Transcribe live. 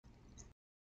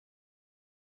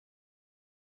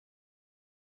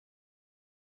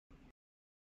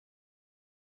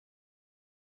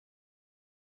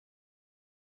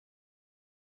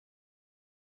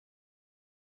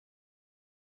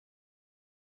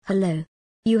Hello.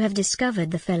 You have discovered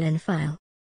the Felon File.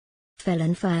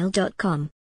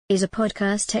 Felonfile.com is a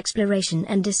podcast exploration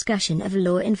and discussion of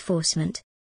law enforcement,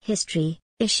 history,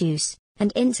 issues,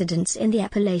 and incidents in the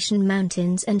Appalachian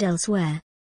Mountains and elsewhere.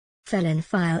 Felon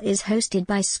File is hosted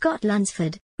by Scott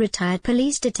Lunsford, retired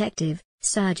police detective,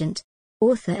 sergeant,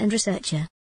 author and researcher.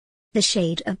 The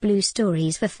Shade of Blue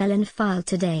stories for Felon File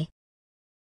today.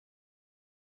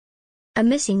 A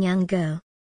missing young girl.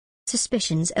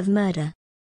 Suspicions of murder.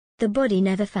 The body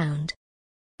never found.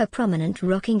 A prominent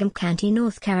Rockingham County,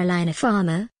 North Carolina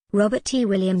farmer, Robert T.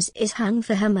 Williams, is hung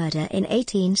for her murder in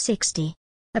 1860,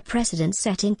 a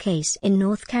precedent-setting case in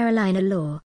North Carolina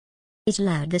law. It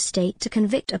allowed the state to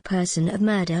convict a person of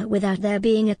murder without there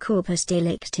being a corpus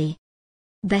delicti.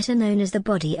 Better known as the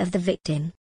body of the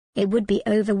victim. It would be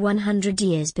over 100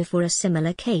 years before a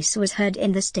similar case was heard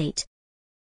in the state.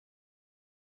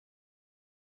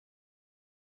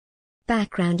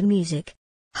 Background music.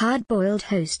 Hard-Boiled,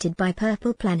 hosted by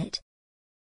Purple Planet.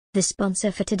 The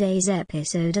sponsor for today's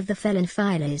episode of the Felon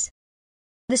File is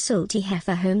the Salty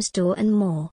Heifer Home Store and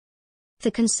more. For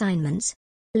consignments,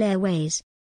 layaways,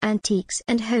 antiques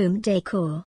and home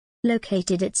decor.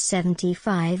 Located at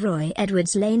 75 Roy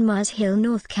Edwards Lane, Mars Hill,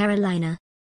 North Carolina.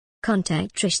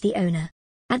 Contact Trish, the owner,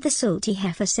 at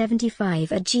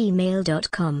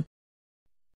thesaltyheifer75@gmail.com.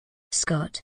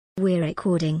 Scott, we're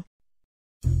recording.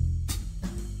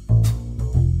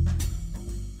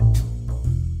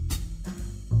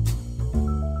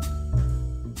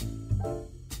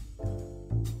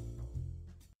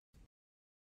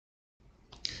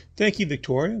 Thank you,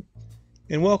 Victoria,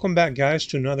 and welcome back, guys,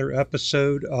 to another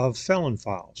episode of Felon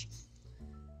Files,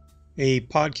 a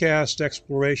podcast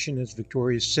exploration, as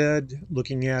Victoria said,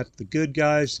 looking at the good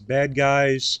guys, the bad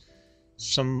guys,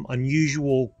 some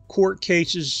unusual court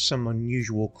cases, some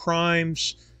unusual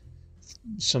crimes,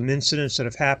 some incidents that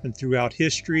have happened throughout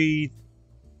history,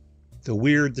 the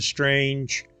weird, the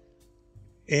strange,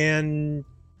 and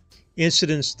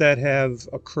incidents that have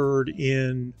occurred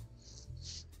in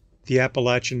the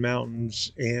Appalachian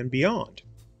Mountains and beyond.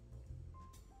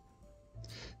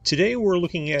 Today we're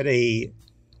looking at a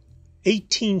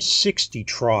 1860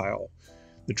 trial,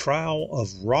 the trial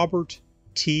of Robert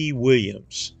T.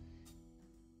 Williams.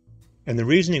 And the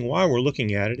reasoning why we're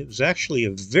looking at it, it was actually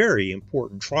a very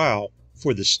important trial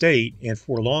for the state and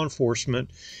for law enforcement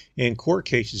and court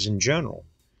cases in general.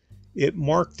 It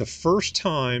marked the first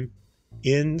time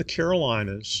in the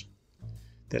Carolinas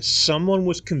that someone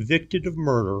was convicted of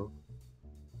murder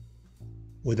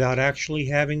without actually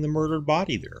having the murdered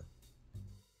body there.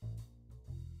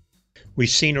 We've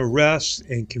seen arrests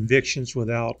and convictions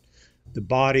without the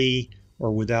body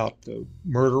or without the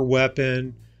murder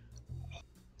weapon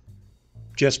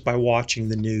just by watching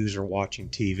the news or watching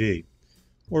TV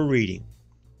or reading.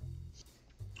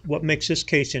 What makes this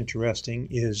case interesting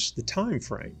is the time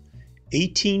frame.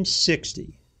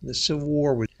 1860, the Civil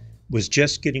War was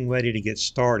just getting ready to get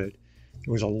started.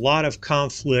 There was a lot of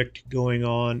conflict going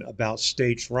on about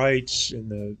states' rights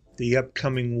and the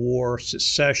upcoming war,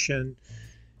 secession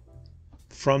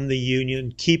from the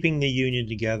Union, keeping the Union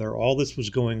together. All this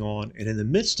was going on. And in the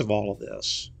midst of all of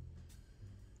this,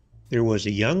 there was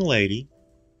a young lady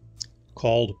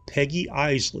called Peggy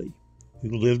Isley who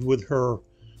lived with her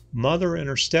mother and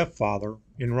her stepfather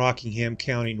in Rockingham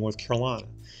County, North Carolina,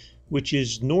 which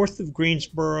is north of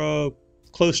Greensboro,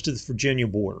 close to the Virginia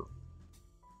border.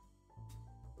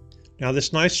 Now,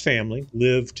 this nice family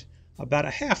lived about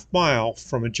a half mile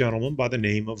from a gentleman by the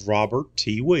name of Robert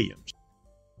T. Williams.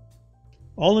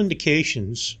 All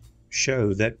indications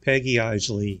show that Peggy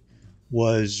Isley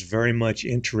was very much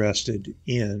interested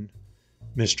in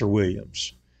Mr.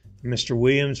 Williams. Mr.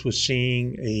 Williams was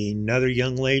seeing another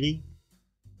young lady,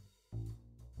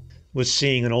 was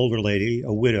seeing an older lady,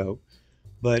 a widow,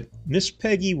 but Miss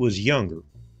Peggy was younger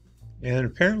and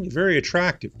apparently very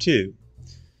attractive too.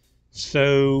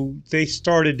 So they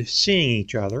started seeing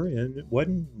each other, and it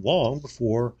wasn't long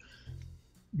before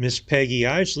Miss Peggy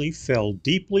Isley fell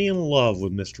deeply in love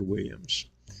with Mr. Williams.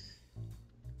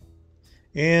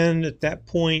 And at that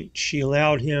point, she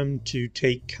allowed him to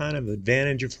take kind of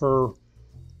advantage of her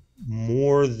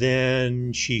more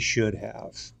than she should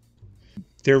have.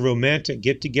 Their romantic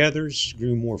get-togethers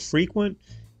grew more frequent,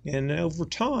 and over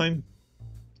time,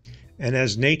 and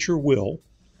as nature will,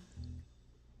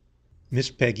 Miss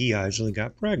Peggy Isley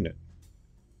got pregnant.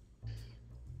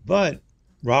 But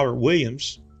Robert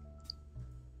Williams,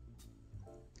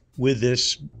 with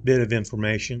this bit of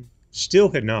information, still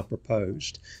had not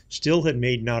proposed, still had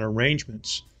made not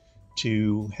arrangements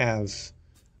to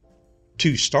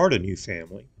start a new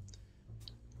family,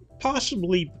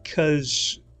 possibly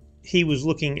because he was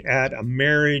looking at a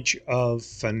marriage of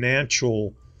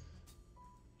financial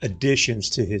additions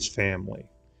to his family.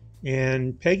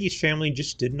 And Peggy's family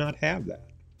just did not have that.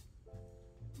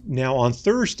 Now, on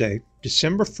Thursday,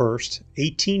 December 1st,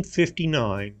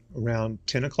 1859, around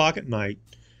 10 o'clock at night,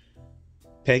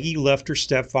 Peggy left her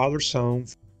stepfather's home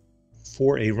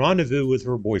for a rendezvous with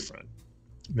her boyfriend,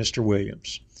 Mr.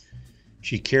 Williams.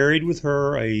 She carried with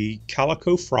her a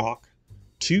calico frock,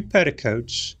 2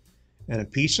 petticoats, and a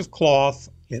piece of cloth,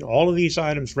 and all of these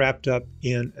items wrapped up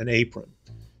in an apron.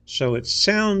 So it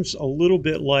sounds a little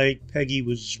bit like Peggy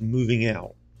was moving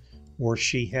out, or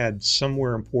she had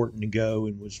somewhere important to go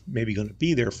and was maybe going to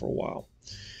be there for a while.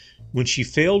 When she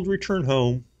failed to return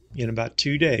home in about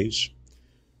 2 days,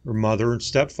 her mother and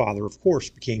stepfather, of course,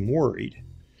 became worried.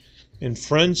 And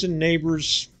friends and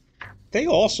neighbors, they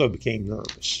also became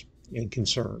nervous and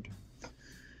concerned.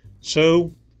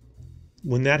 So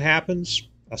when that happens,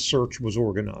 a search was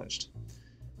organized.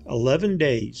 11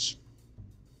 days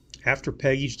after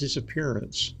Peggy's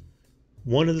disappearance,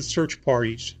 one of the search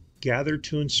parties gathered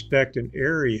to inspect an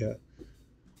area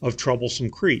of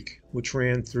Troublesome Creek, which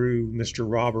ran through Mr.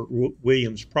 Robert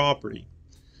Williams' property.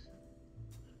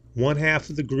 One half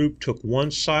of the group took one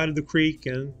side of the creek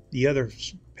and the other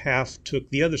half took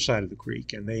the other side of the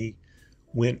creek, and they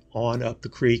went on up the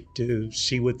creek to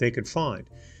see what they could find.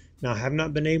 Now, I have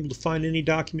not been able to find any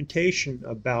documentation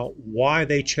about why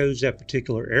they chose that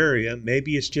particular area.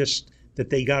 Maybe it's just that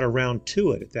they got around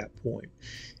to it at that point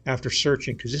after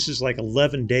searching, because this is like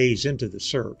 11 days into the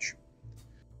search.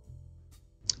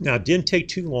 Now, it didn't take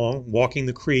too long walking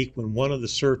the creek when one of the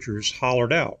searchers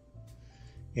hollered out,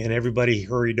 and everybody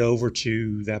hurried over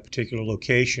to that particular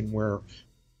location where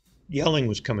yelling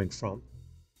was coming from.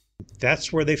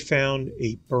 That's where they found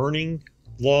a burning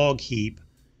log heap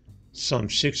some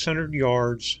 600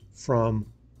 yards from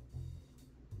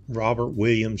Robert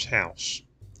Williams' house.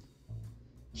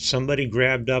 Somebody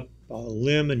grabbed up a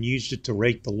limb and used it to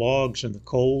rake the logs and the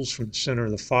coals from the center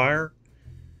of the fire,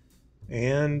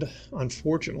 and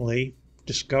unfortunately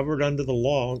discovered under the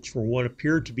logs were what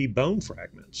appeared to be bone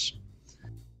fragments.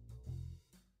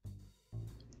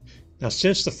 Now,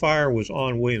 since the fire was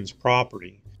on Williams'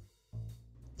 property,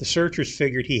 the searchers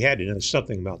figured he had to know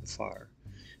something about the fire,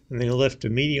 and they left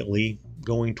immediately,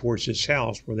 going towards his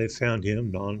house, where they found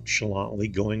him nonchalantly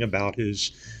going about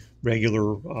his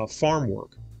regular farm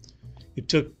work. It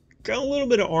took a little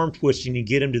bit of arm twisting to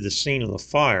get him to the scene of the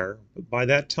fire, but by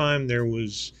that time there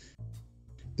was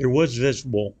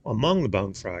visible among the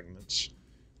bone fragments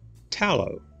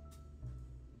tallow.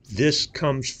 This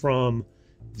comes from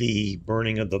the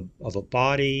burning of a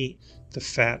body, the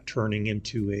fat turning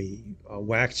into a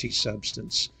waxy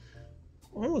substance,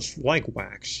 almost like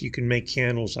wax. You can make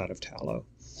candles out of tallow.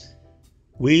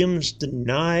 Williams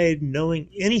denied knowing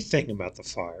anything about the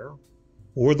fire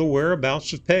or the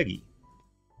whereabouts of Peggy.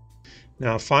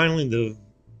 Now, finally,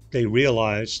 they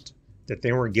realized that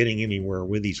they weren't getting anywhere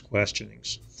with these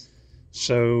questionings.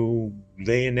 So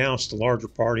they announced the larger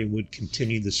party would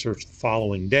continue the search the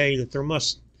following day, that there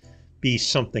must be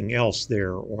something else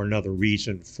there or another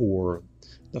reason for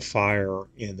the fire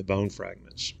and the bone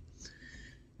fragments.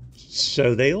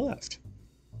 So they left.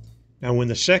 Now, when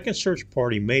the second search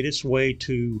party made its way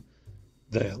to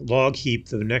the log heap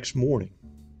the next morning,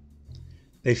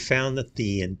 they found that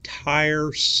the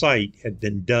entire site had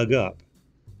been dug up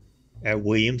at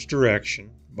Williams'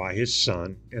 direction by his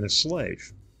son and a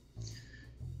slave.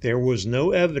 There was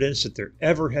no evidence that there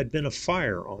ever had been a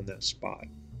fire on that spot,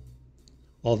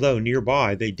 although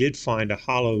nearby they did find a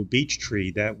hollow beech tree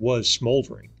that was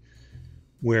smoldering,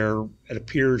 where it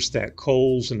appears that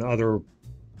coals and other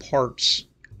parts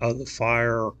of the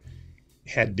fire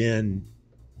had been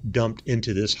dumped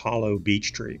into this hollow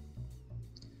beech tree.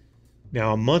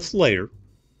 Now, a month later,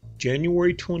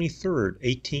 January 23rd,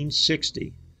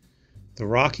 1860, the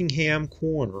Rockingham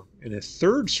coroner and a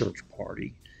third search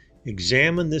party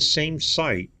examined this same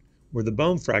site where the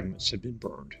bone fragments had been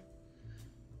burned.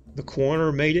 The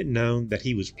coroner made it known that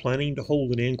he was planning to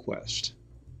hold an inquest.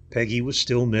 Peggy was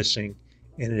still missing,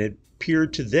 and it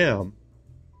appeared to them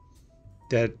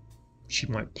that she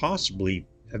might possibly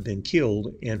have been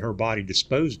killed and her body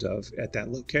disposed of at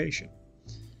that location.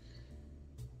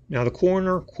 Now, the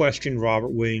coroner questioned Robert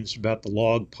Williams about the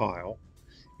log pile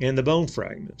and the bone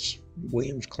fragments.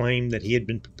 Williams claimed that he had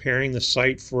been preparing the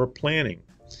site for a planting.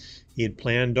 He had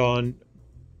planned on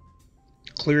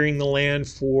clearing the land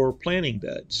for planting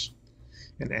beds,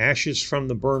 and ashes from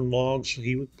the burned logs,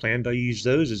 he would plan to use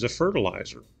those as a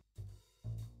fertilizer.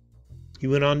 He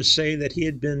went on to say that he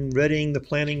had been readying the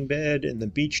planting bed and the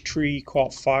beech tree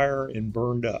caught fire and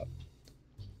burned up.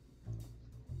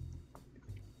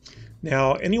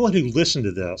 Now, anyone who listened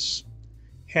to this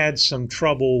had some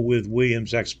trouble with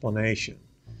Williams' explanation,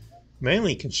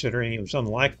 mainly considering it was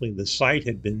unlikely the site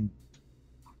had been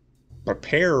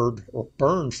prepared or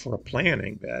burned for a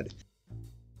planting bed.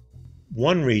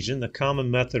 One reason, the common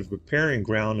method of preparing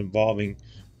ground involving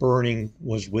burning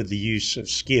was with the use of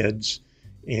skids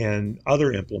and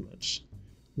other implements.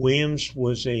 Williams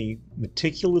was a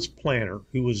meticulous planner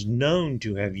who was known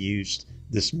to have used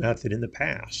this method in the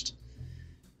past.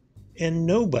 And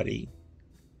nobody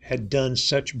had done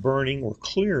such burning or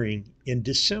clearing in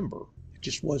December. It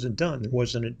just wasn't done. There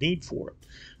wasn't a need for it.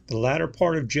 The latter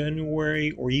part of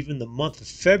January or even the month of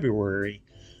February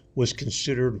was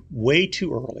considered way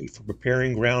too early for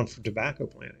preparing ground for tobacco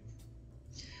planting.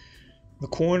 The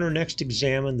coroner next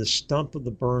examined the stump of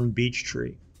the burned beech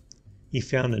tree. He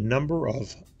found a number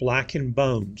of blackened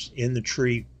bones in the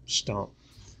tree stump.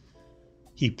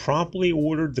 He promptly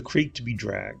ordered the creek to be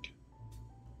dragged,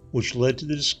 which led to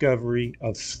the discovery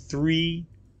of 3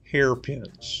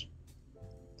 hairpins,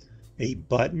 a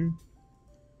button,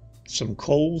 some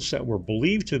coals that were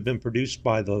believed to have been produced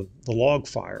by the log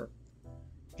fire,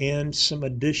 and some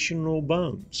additional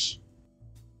bones.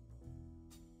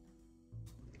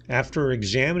 After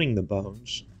examining the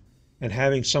bones and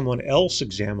having someone else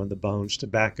examine the bones to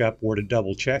back up or to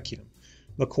double check him,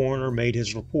 the coroner made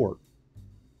his report.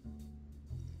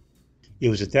 It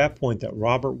was at that point that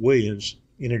Robert Williams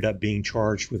ended up being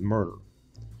charged with murder.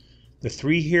 The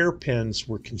 3 hairpins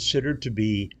were considered to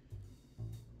be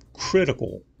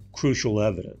crucial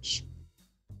evidence.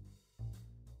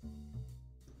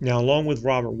 Now, along with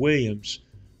Robert Williams,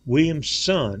 Williams'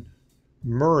 son,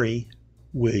 Murray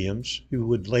Williams, who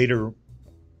would later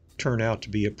turn out to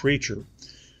be a preacher,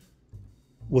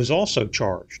 was also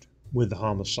charged with the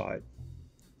homicide.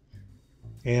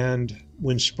 And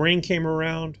when spring came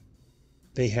around,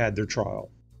 they had their trial.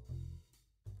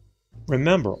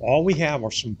 Remember, all we have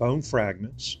are some bone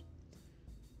fragments.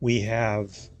 We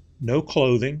have no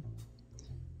clothing.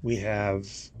 We have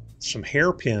some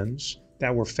hairpins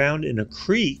that were found in a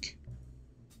creek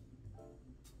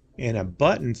and a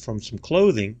button from some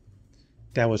clothing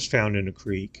that was found in a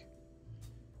creek.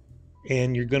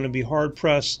 And you're going to be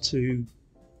hard-pressed to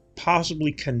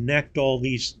possibly connect all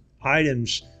these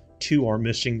items to our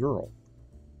missing girl.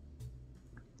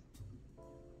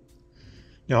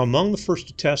 Now, among the first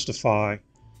to testify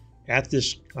at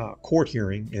this court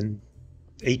hearing in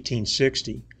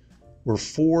 1860 were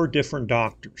 4 different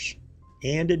doctors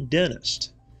and a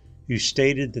dentist who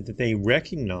stated that they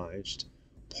recognized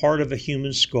part of a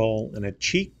human skull and a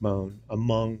cheekbone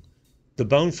among the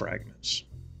bone fragments,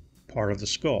 part of the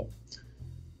skull.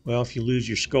 Well, if you lose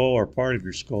your skull or part of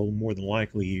your skull, more than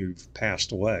likely you've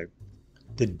passed away.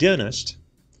 The dentist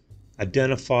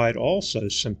identified also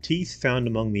some teeth found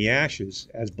among the ashes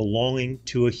as belonging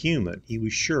to a human. He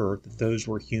was sure that those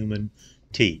were human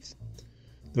teeth,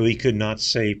 though he could not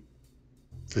say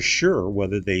for sure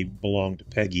whether they belonged to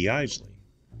Peggy Isley.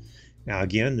 Now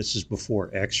again, this is before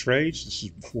x-rays, this is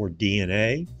before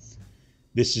DNA.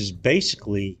 This is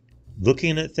basically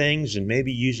looking at things and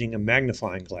maybe using a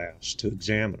magnifying glass to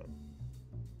examine them.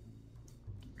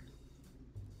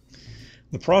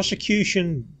 The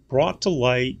prosecution brought to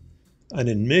light an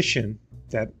admission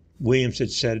that Williams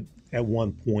had said at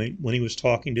one point when he was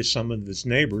talking to some of his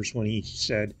neighbors, when he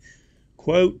said,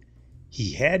 quote,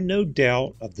 he had no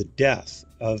doubt of the death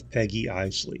of Peggy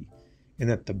Isley and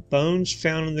that the bones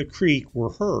found in the creek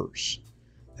were hers,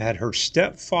 that her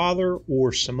stepfather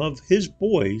or some of his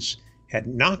boys had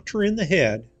knocked her in the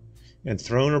head and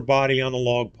thrown her body on the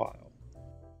log pile.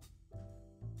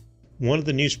 One of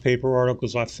the newspaper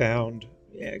articles I found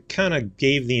kind of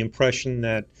gave the impression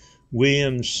that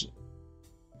Williams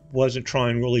wasn't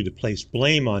trying really to place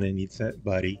blame on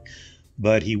anybody,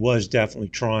 but he was definitely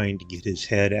trying to get his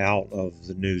head out of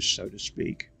the noose, so to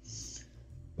speak,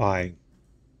 by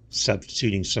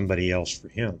substituting somebody else for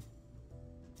him.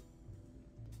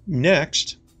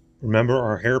 Next, remember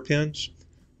our hairpins?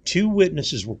 2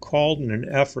 witnesses were called in an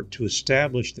effort to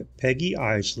establish that Peggy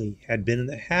Isley had been in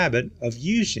the habit of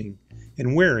using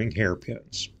and wearing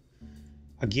hairpins.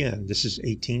 Again, this is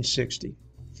 1860.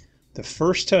 The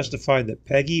first testified that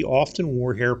Peggy often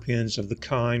wore hairpins of the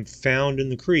kind found in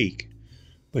the creek,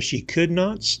 but she could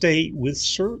not state with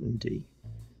certainty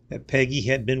that Peggy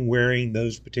had been wearing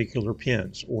those particular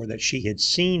pins or that she had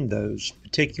seen those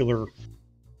particular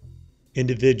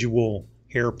individual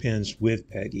hairpins with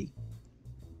Peggy.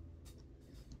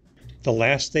 The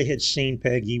last they had seen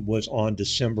Peggy was on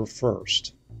December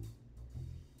 1st.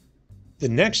 The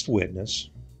next witness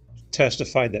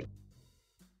testified that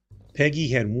Peggy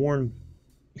had worn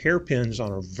hairpins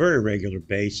on a very regular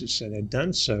basis and had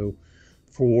done so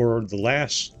for the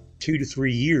last 2 to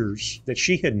 3 years that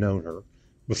she had known her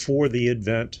before the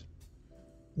event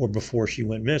or before she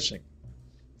went missing.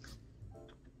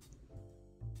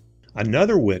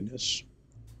 Another witness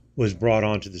was brought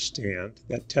onto the stand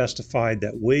that testified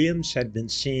that Williams had been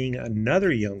seeing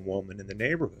another young woman in the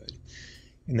neighborhood,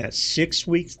 and that 6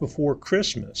 weeks before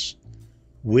Christmas,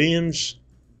 Williams'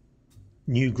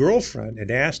 new girlfriend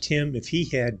had asked him if he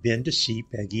had been to see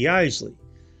Peggy Isley.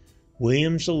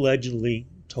 Williams allegedly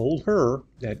told her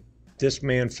that this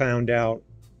man found out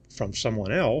from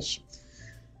someone else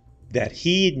that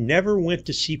he never went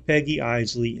to see Peggy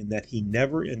Isley and that he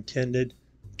never intended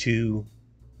to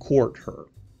court her.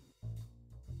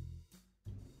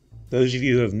 Those of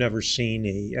you who have never seen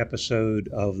an episode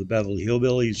of the Beverly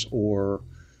Hillbillies or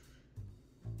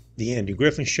the Andy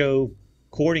Griffin Show,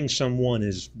 courting someone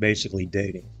is basically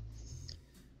dating.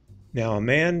 Now, a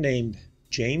man named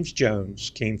James Jones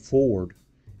came forward,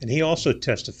 and he also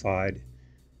testified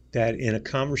that in a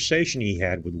conversation he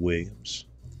had with Williams,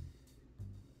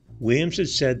 Williams had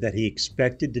said that he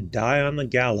expected to die on the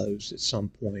gallows at some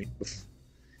point,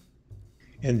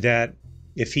 and that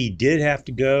if he did have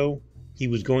to go, he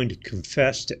was going to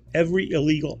confess to every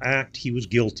illegal act he was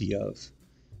guilty of,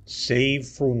 save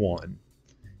for one.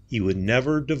 He would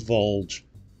never divulge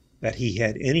that he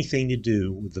had anything to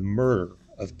do with the murder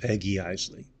of Peggy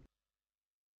Isley.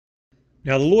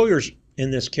 Now, the lawyers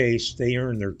in this case, they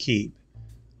earned their keep.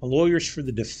 The lawyers for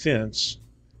the defense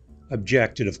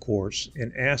objected, of course,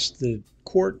 and asked the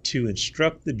court to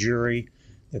instruct the jury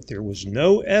that there was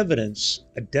no evidence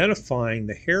identifying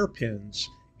the hairpins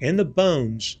and the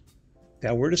bones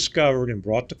that were discovered and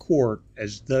brought to court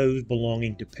as those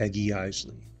belonging to Peggy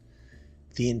Isley.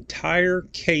 The entire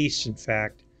case, in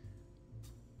fact,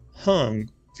 hung,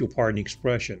 if you'll pardon the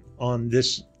expression, on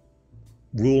this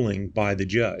ruling by the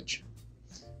judge.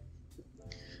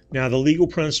 Now, the legal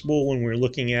principle when we're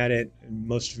looking at it, and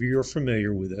most of you are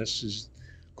familiar with this, is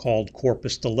called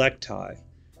corpus delicti,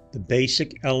 the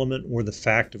basic element or the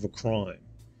fact of a crime.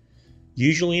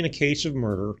 Usually in a case of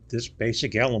murder, this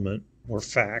basic element or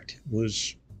fact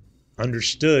was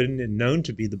understood and known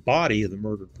to be the body of the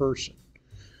murdered person.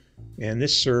 And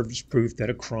this served as proof that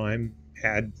a crime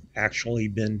had actually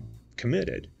been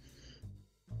committed.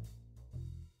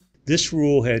 This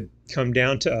rule had come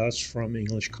down to us from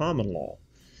English common law,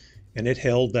 and it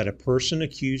held that a person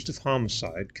accused of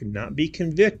homicide could not be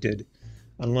convicted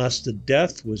unless the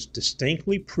death was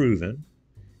distinctly proven,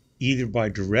 either by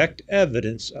direct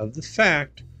evidence of the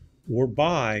fact or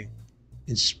by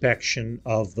inspection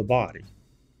of the body.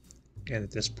 And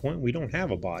at this point, we don't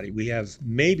have a body. We have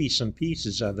maybe some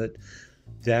pieces of it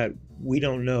that we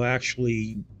don't know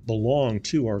actually belong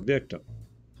to our victim.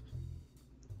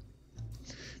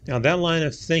 Now, that line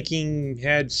of thinking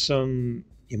had some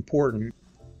important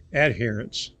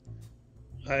adherents.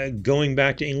 Going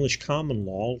back to English common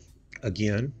law,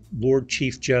 again, Lord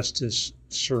Chief Justice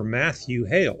Sir Matthew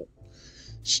Hale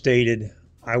stated,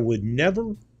 "I would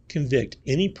never convict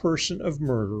any person of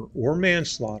murder or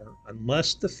manslaughter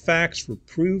unless the facts were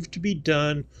proved to be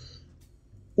done,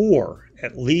 or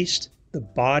at least the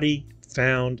body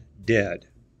found dead."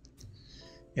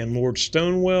 And Lord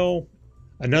Stonewell,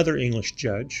 another English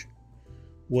judge,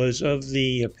 was of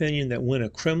the opinion that when a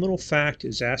criminal fact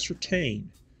is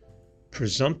ascertained,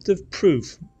 presumptive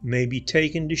proof may be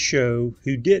taken to show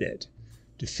who did it,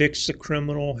 to fix the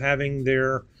criminal having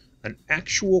there an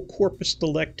actual corpus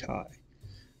delicti.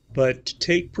 But to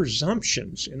take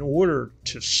presumptions in order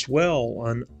to swell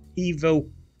an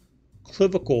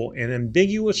equivocal and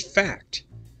ambiguous fact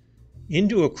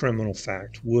into a criminal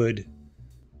fact would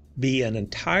be an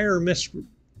entire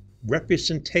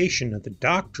misrepresentation of the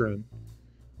doctrine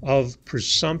of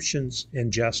presumptions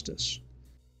and justice.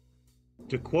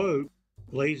 To quote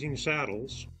Blazing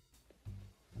Saddles,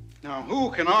 "Now,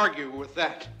 who can argue with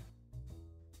that?"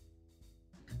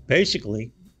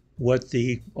 Basically, what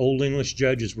the Old English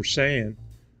judges were saying,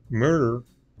 murder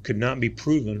could not be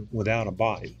proven without a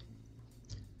body.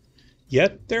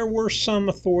 Yet there were some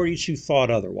authorities who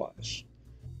thought otherwise.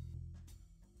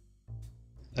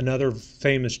 Another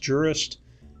famous jurist,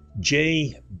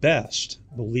 J. Best,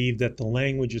 believed that the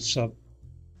language of some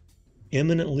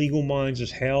eminent legal minds as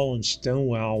Hale and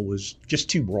Stonewall was just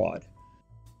too broad.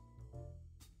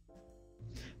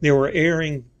 They were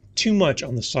erring too much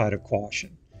on the side of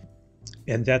caution,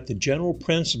 and that the general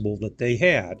principle that they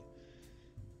had,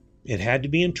 it had to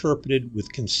be interpreted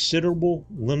with considerable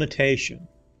limitation.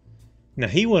 Now,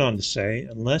 he went on to say,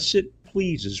 unless it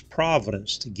pleases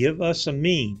Providence to give us a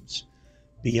means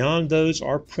beyond those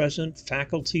our present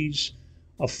faculties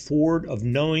afford of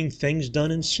knowing things done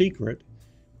in secret,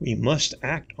 We must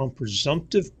act on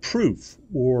presumptive proof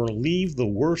or leave the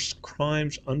worst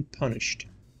crimes unpunished.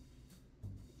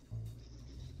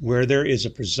 Where there is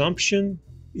a presumption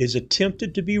is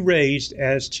attempted to be raised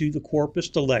as to the corpus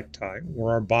delicti,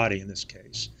 or our body in this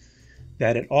case,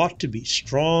 that it ought to be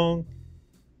strong.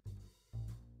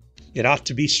 It ought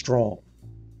to be strong.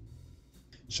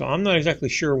 So I'm not exactly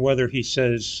sure whether he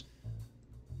says,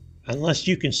 unless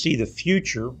you can see the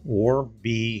future or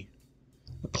be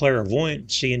a clairvoyant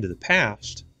and see into the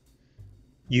past,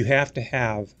 you have to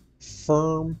have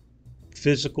firm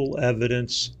physical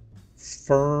evidence,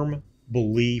 firm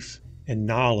belief and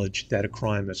knowledge that a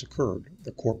crime has occurred,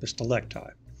 the corpus delicti.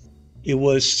 It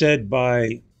was said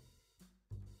by,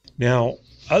 now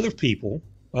other people,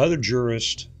 other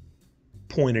jurists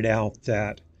pointed out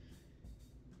that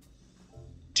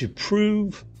to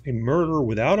prove a murder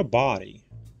without a body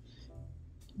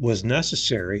was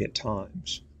necessary at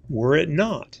times. Were it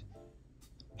not,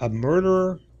 a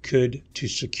murderer could, to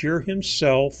secure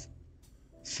himself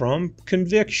from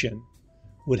conviction,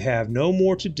 would have no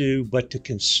more to do but to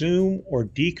consume or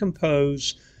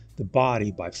decompose the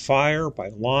body by fire, by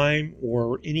lime,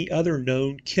 or any other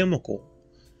known chemical,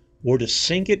 or to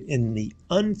sink it in the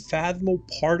unfathomable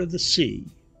part of the sea.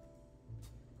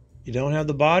 You don't have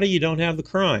the body, you don't have the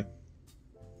crime.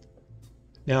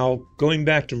 Now, going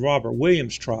back to Robert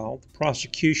Williams' trial, the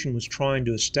prosecution was trying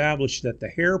to establish that the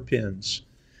hairpins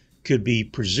could be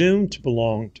presumed to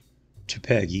belong to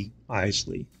Peggy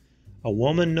Isley, a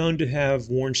woman known to have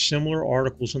worn similar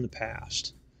articles in the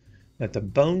past, that the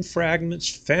bone fragments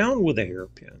found with the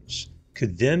hairpins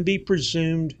could then be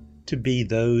presumed to be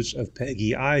those of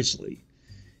Peggy Isley,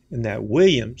 and that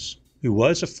Williams, who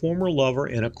was a former lover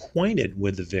and acquainted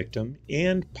with the victim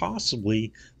and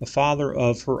possibly the father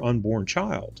of her unborn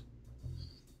child,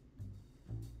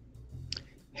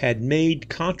 had made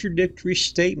contradictory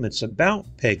statements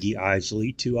about Peggy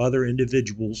Isley to other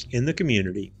individuals in the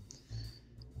community,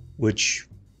 which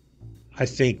I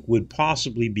think would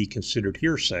possibly be considered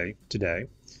hearsay today.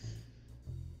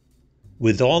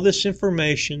 With all this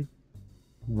information,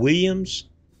 Williams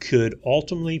could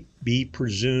ultimately be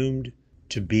presumed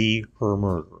to be her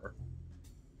murderer.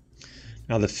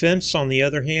 Now, the defense, on the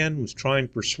other hand, was trying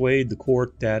to persuade the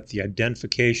court that the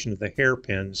identification of the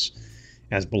hairpins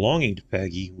as belonging to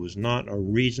Peggy was not a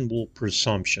reasonable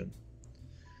presumption.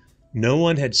 No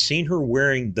one had seen her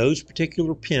wearing those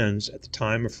particular pins at the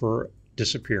time of her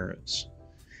disappearance,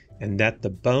 and that the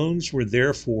bones were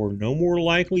therefore no more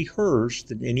likely hers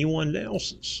than anyone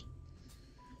else's.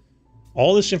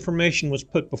 All this information was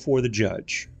put before the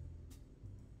judge,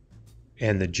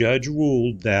 and the judge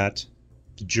ruled that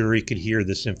the jury could hear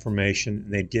this information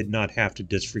and they did not have to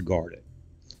disregard it.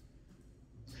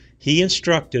 He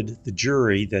instructed the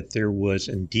jury that there was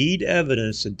indeed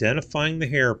evidence identifying the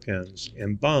hairpins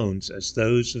and bones as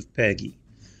those of Peggy,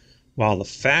 while the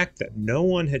fact that no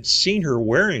one had seen her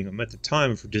wearing them at the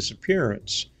time of her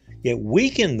disappearance yet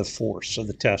weakened the force of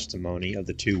the testimony of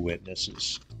the two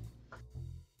witnesses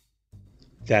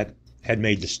that had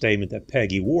made the statement that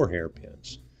Peggy wore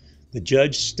hairpins. The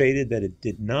judge stated that it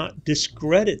did not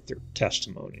discredit their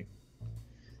testimony.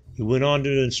 He went on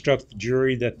to instruct the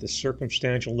jury that the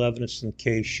circumstantial evidence in the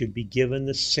case should be given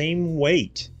the same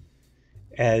weight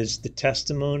as the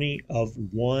testimony of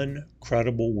one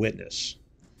credible witness.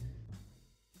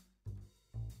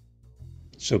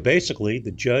 So basically,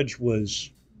 the judge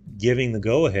was giving the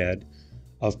go-ahead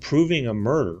of proving a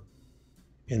murder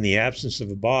in the absence of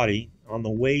a body on the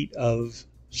weight of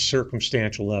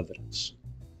circumstantial evidence.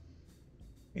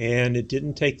 And it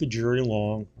didn't take the jury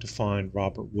long to find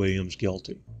Robert Williams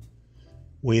guilty.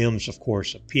 Williams, of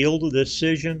course, appealed the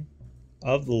decision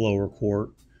of the lower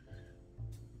court,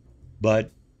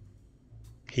 but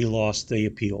he lost the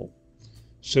appeal.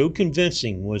 So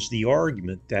convincing was the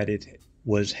argument that it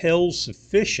was held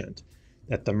sufficient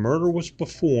that the murder was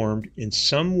performed in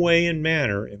some way and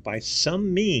manner and by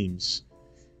some means,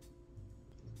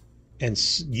 and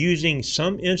using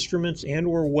some instruments and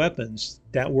or weapons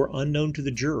that were unknown to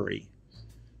the jury,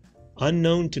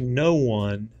 unknown to no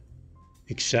one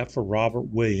except for Robert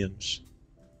Williams,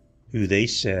 who they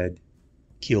said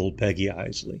killed Peggy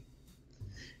Isley.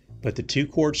 But the two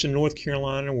courts in North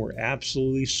Carolina were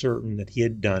absolutely certain that he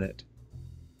had done it,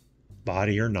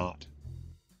 body or not.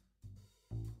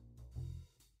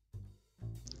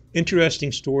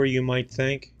 Interesting story, you might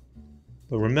think,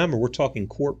 but remember, we're talking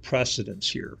court precedents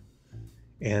here.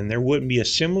 And there wouldn't be a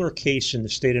similar case in the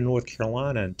state of North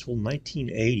Carolina until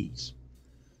 1980s,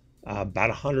 about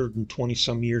 120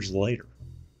 some years later.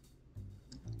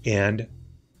 And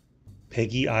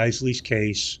Peggy Isley's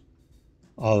case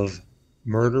of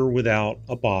murder without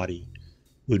a body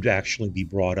would actually be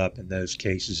brought up in those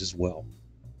cases as well.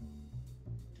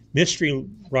 Mystery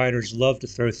writers love to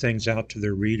throw things out to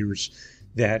their readers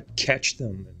that catch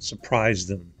them and surprise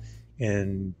them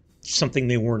and something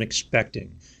they weren't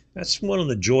expecting. That's one of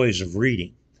the joys of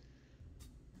reading.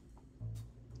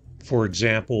 For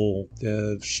example,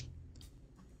 there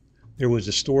was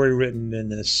a story written in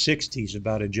the 60s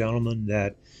about a gentleman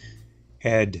that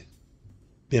had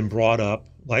been brought up,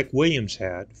 like Williams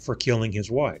had, for killing his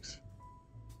wife.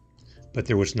 But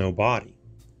there was no body.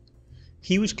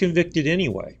 He was convicted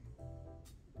anyway.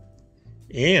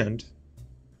 And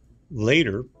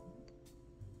later,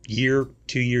 2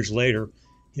 years later,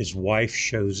 his wife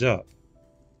shows up.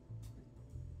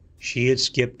 She had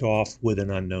skipped off with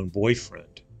an unknown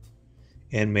boyfriend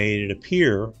and made it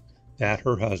appear that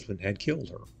her husband had killed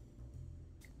her.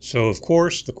 So, of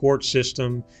course, the court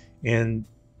system and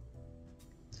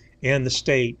the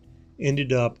state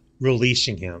ended up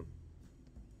releasing him,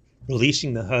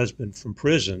 releasing the husband from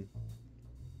prison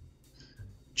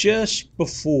just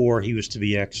before he was to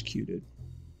be executed.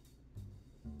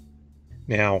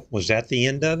 Now, was that the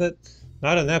end of it?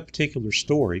 Not in that particular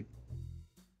story.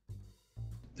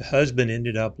 The husband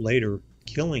ended up later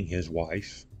killing his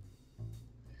wife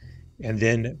and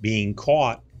then being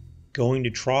caught, going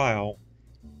to trial,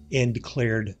 and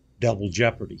declared double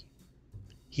jeopardy.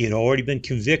 He had already been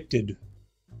convicted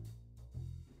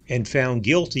and found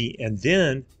guilty, and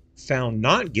then found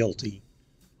not guilty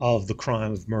of the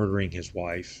crime of murdering his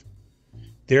wife.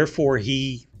 Therefore,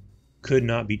 he could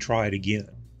not be tried again.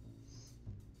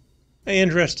 An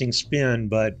interesting spin,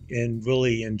 but in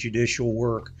judicial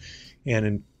work and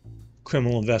in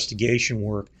criminal investigation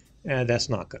work, that's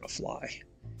not going to fly.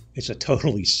 It's a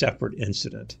totally separate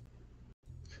incident.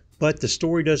 But the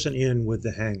story doesn't end with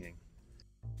the hanging.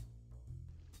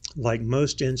 Like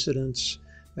most incidents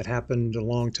that happened a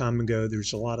long time ago,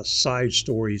 there's a lot of side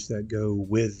stories that go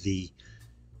with the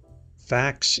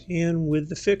facts and with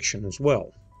the fiction as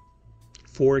well.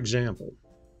 For example,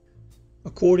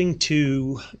 according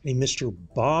to a Mr.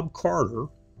 Bob Carter,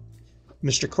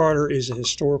 Mr. Carter is a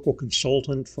historical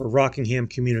consultant for Rockingham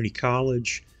Community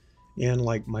College, and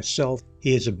like myself,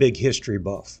 he is a big history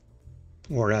buff,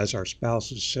 or as our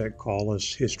spouses call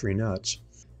us, history nuts.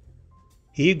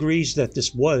 He agrees that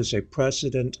this was a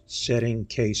precedent-setting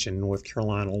case in North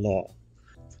Carolina law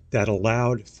that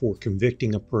allowed for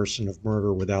convicting a person of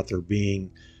murder without there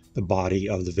being the body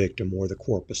of the victim or the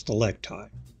corpus delicti.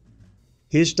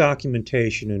 His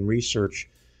documentation and research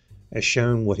has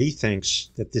shown what he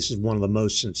thinks that this is one of the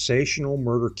most sensational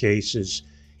murder cases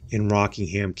in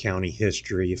Rockingham County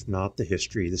history, if not the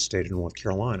history of the state of North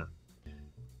Carolina.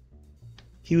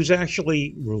 He was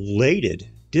actually related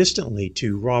distantly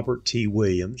to Robert T.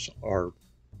 Williams, our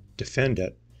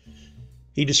defendant.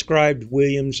 He described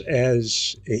Williams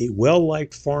as a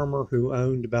well-liked farmer who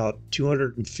owned about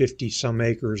 250 some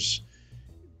acres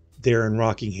there in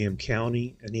Rockingham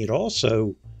County, and he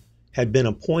had been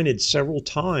appointed several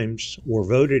times or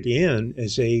voted in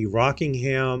as a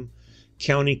Rockingham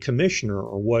County Commissioner,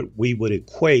 or what we would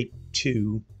equate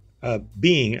to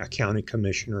being a county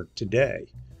commissioner today.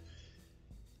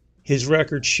 His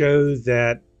records show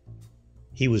that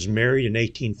he was married in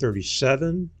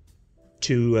 1837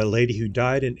 to a lady who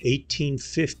died in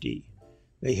 1850.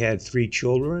 They had 3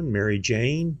 children, Mary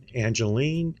Jane,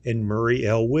 Angeline, and Murray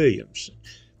L. Williams.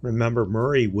 Remember,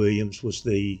 Murray Williams was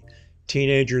the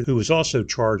teenager who was also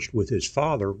charged with his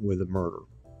father with a murder.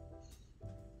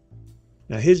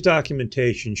 Now, his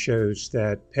documentation shows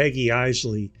that Peggy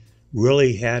Isley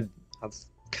really had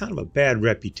kind of a bad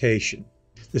reputation.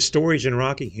 The stories in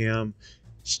Rockingham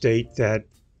state that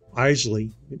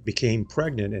Isley became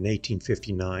pregnant in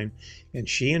 1859, and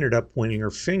she ended up pointing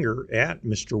her finger at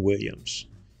Mr. Williams,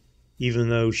 even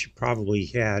though she probably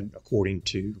had, according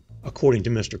to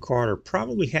Mr. Carter,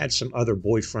 probably had some other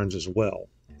boyfriends as well.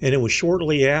 And it was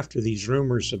shortly after these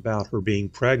rumors about her being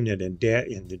pregnant and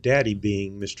the daddy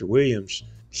being Mr. Williams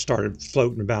started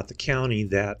floating about the county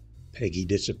that Peggy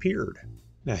disappeared.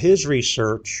 Now, his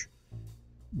research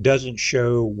doesn't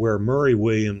show where Murray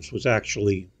Williams was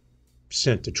actually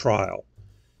sent to trial.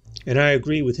 And I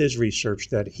agree with his research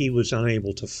that he was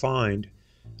unable to find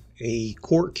a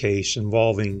court case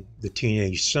involving the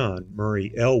teenage son,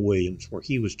 Murray L. Williams, where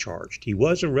he was charged. He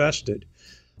was arrested,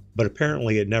 but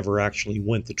apparently it never actually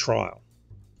went to trial.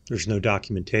 There's no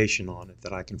documentation on it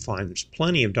that I can find. There's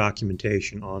plenty of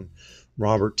documentation on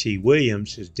Robert T.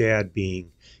 Williams, his dad, being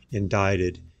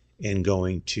indicted and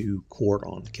going to court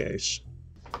on the case.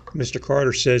 Mr.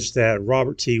 Carter says that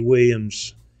Robert T.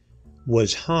 Williams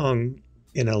was hung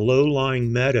in a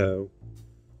low-lying meadow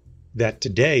that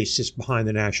today sits behind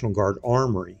the National Guard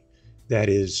Armory. that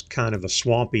is kind of a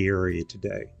swampy area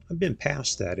today. I've been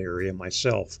past that area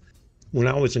myself. When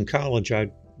I was in college, I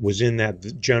was in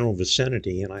that general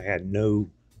vicinity and I had no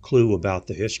clue about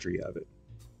the history of it.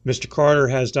 Mr. Carter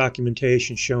has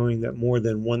documentation showing that more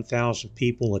than 1,000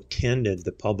 people attended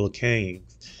the public hanging,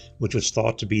 which was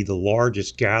thought to be the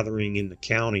largest gathering in the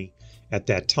county at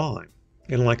that time.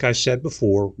 And like I said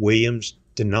before, Williams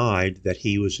denied that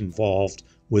he was involved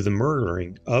with the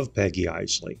murdering of Peggy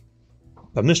Isley.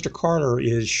 But Mr. Carter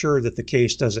is sure that the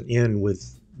case doesn't end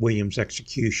with Williams'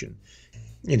 execution.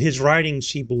 In his writings,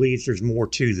 he believes there's more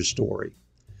to the story.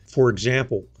 For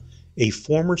example, a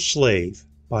former slave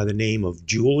by the name of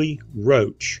Julie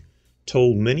Roach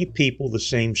told many people the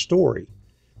same story,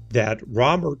 that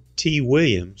Robert T.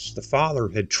 Williams, the father,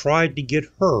 had tried to get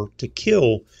her to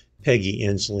kill Peggy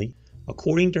Isley.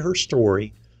 According to her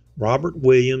story, Robert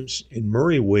Williams and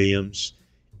Murray Williams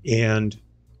and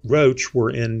Roach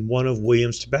were in one of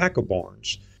Williams' tobacco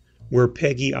barns, where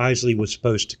Peggy Isley was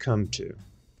supposed to come to.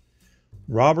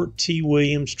 Robert T.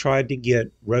 Williams tried to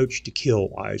get Roach to kill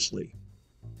Isley,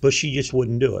 but she just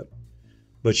wouldn't do it.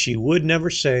 But she would never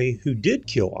say who did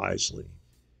kill Isley.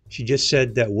 She just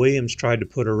said that Williams tried to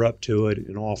put her up to it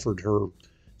and offered her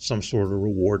some sort of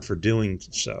reward for doing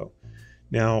so.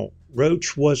 Now,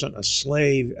 Roach wasn't a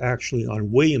slave actually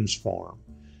on Williams' farm.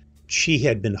 She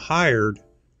had been hired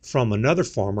from another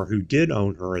farmer who did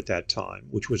own her at that time,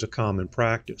 which was a common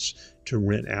practice to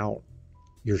rent out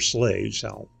your slaves,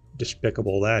 how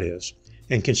despicable that is.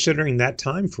 And considering that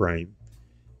time frame,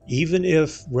 even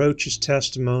if Roach's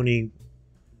testimony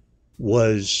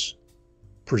was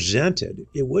presented,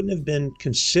 it wouldn't have been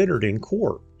considered in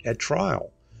court at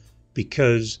trial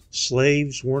because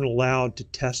slaves weren't allowed to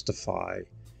testify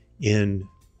in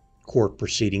court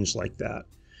proceedings like that.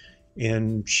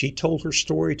 And she told her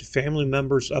story to family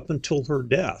members up until her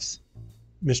death.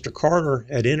 Mr. Carter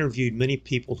had interviewed many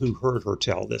people who heard her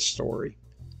tell this story.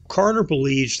 Carter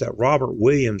believes that Robert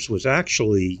Williams was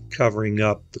actually covering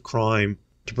up the crime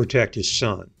to protect his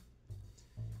son.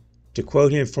 To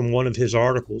quote him from one of his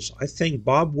articles, "I think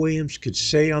Bob Williams could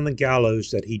say on the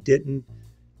gallows that he didn't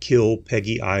kill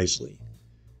Peggy Isley,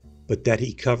 but that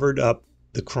he covered up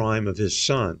the crime of his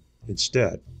son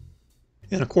instead."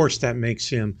 And of course that makes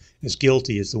him as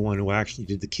guilty as the one who actually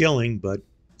did the killing, but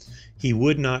he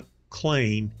would not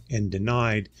claim and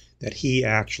denied that he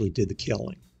actually did the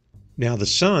killing. Now the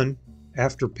son,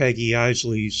 after Peggy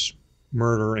Isley's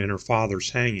murder and her father's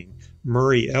hanging,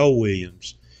 Murray L.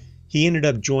 Williams, he ended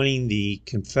up joining the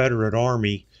Confederate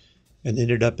Army and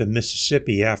ended up in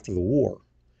Mississippi after the war.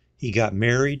 He got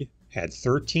married, had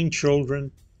 13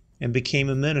 children, and became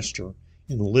a minister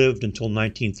and lived until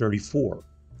 1934.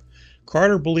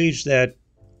 Carter believes that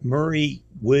Murray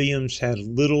Williams had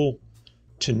little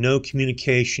to no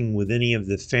communication with any of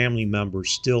the family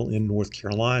members still in North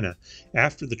Carolina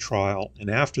after the trial and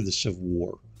after the Civil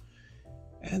War.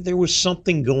 And there was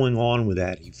something going on with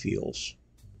that, he feels.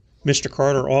 Mr.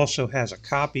 Carter also has a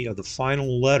copy of the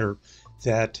final letter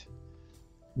that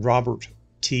Robert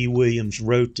T. Williams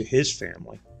wrote to his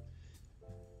family.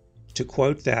 To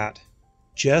quote that,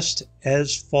 "Just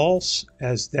as false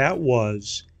as that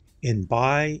was, and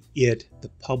by it the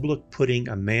public putting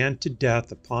a man to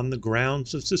death upon the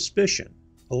grounds of suspicion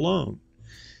alone.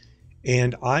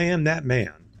 And I am that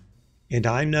man, and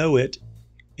I know it,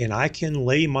 and I can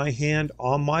lay my hand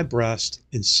on my breast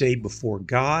and say before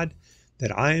God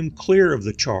that I am clear of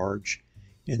the charge,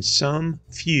 and some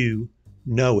few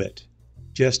know it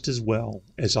just as well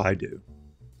as I do."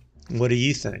 What do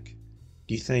you think?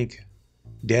 Do you think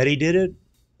Daddy did it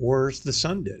or the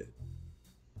son did it?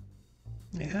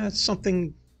 Yeah, it's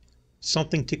something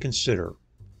to consider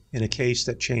in a case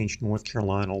that changed North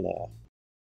Carolina law.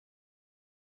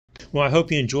 Well, I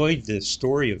hope you enjoyed this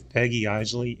story of Peggy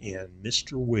Isley and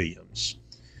Mr. Williams.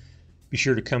 Be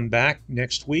sure to come back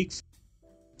next week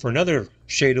for another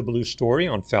Shade of Blue story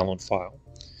on Felon File.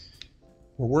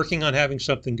 We're working on having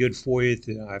something good for you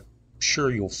that I'm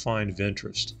sure you'll find of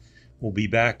interest. We'll be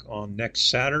back on next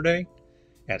Saturday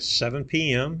at 7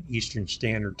 p.m. Eastern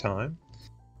Standard Time.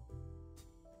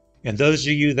 And those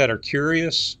of you that are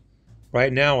curious,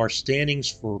 right now our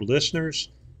standings for listeners,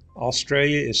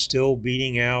 Australia is still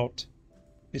beating out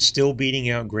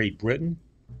Great Britain.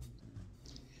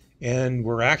 And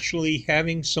we're actually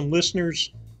having some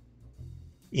listeners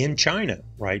in China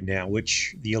right now,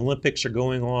 which the Olympics are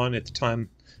going on at the time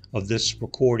of this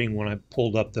recording when I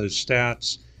pulled up those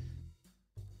stats.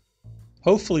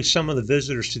 Hopefully some of the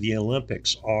visitors to the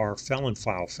Olympics are Felon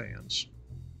File fans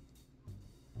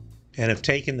and have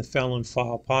taken the Felon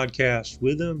File podcast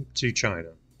with them to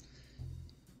China,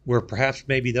 where perhaps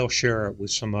maybe they'll share it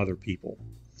with some other people.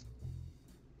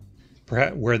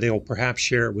 where they'll perhaps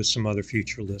share it with some other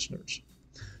future listeners.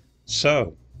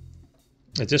 So,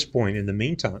 at this point, in the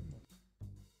meantime,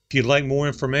 if you'd like more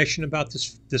information about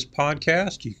this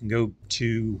podcast, you can go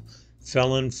to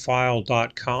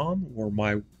felonfile.com or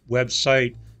my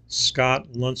website,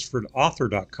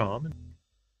 scottlunsfordauthor.com,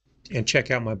 and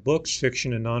check out my books,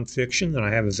 fiction and nonfiction, that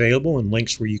I have available, and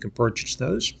links where you can purchase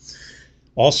those.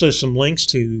 Also, some links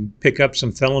to pick up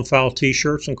some Felon File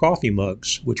t-shirts and coffee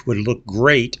mugs, which would look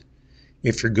great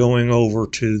if you're going over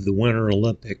to the Winter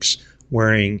Olympics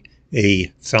wearing a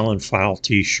Felon File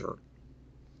t-shirt.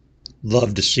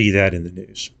 Love to see that in the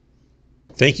news.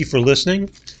 Thank you for listening.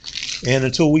 And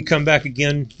until we come back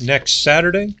again next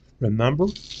Saturday, remember,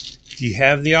 if you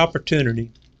have the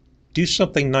opportunity, do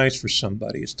something nice for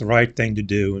somebody. It's the right thing to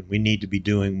do, and we need to be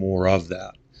doing more of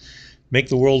that. Make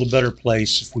the world a better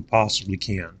place if we possibly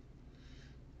can.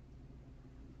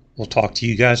 We'll talk to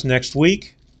you guys next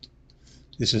week.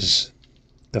 This is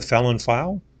the Felon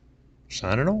File,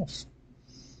 signing off.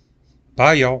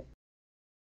 Bye, y'all.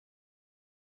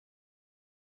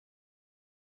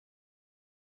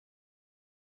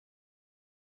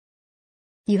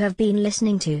 You have been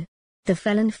listening to the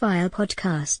Felon File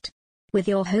podcast with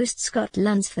your host Scott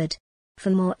Lunsford.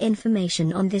 For more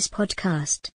information on this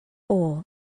podcast or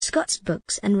Scott's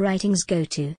books and writings, go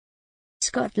to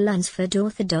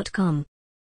scottlunsfordauthor.com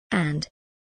and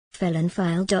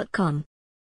felonfile.com.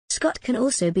 Scott can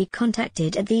also be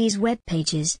contacted at these web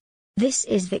pages. This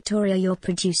is Victoria, your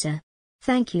producer.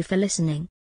 Thank you for listening.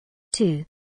 2.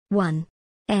 1.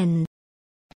 End.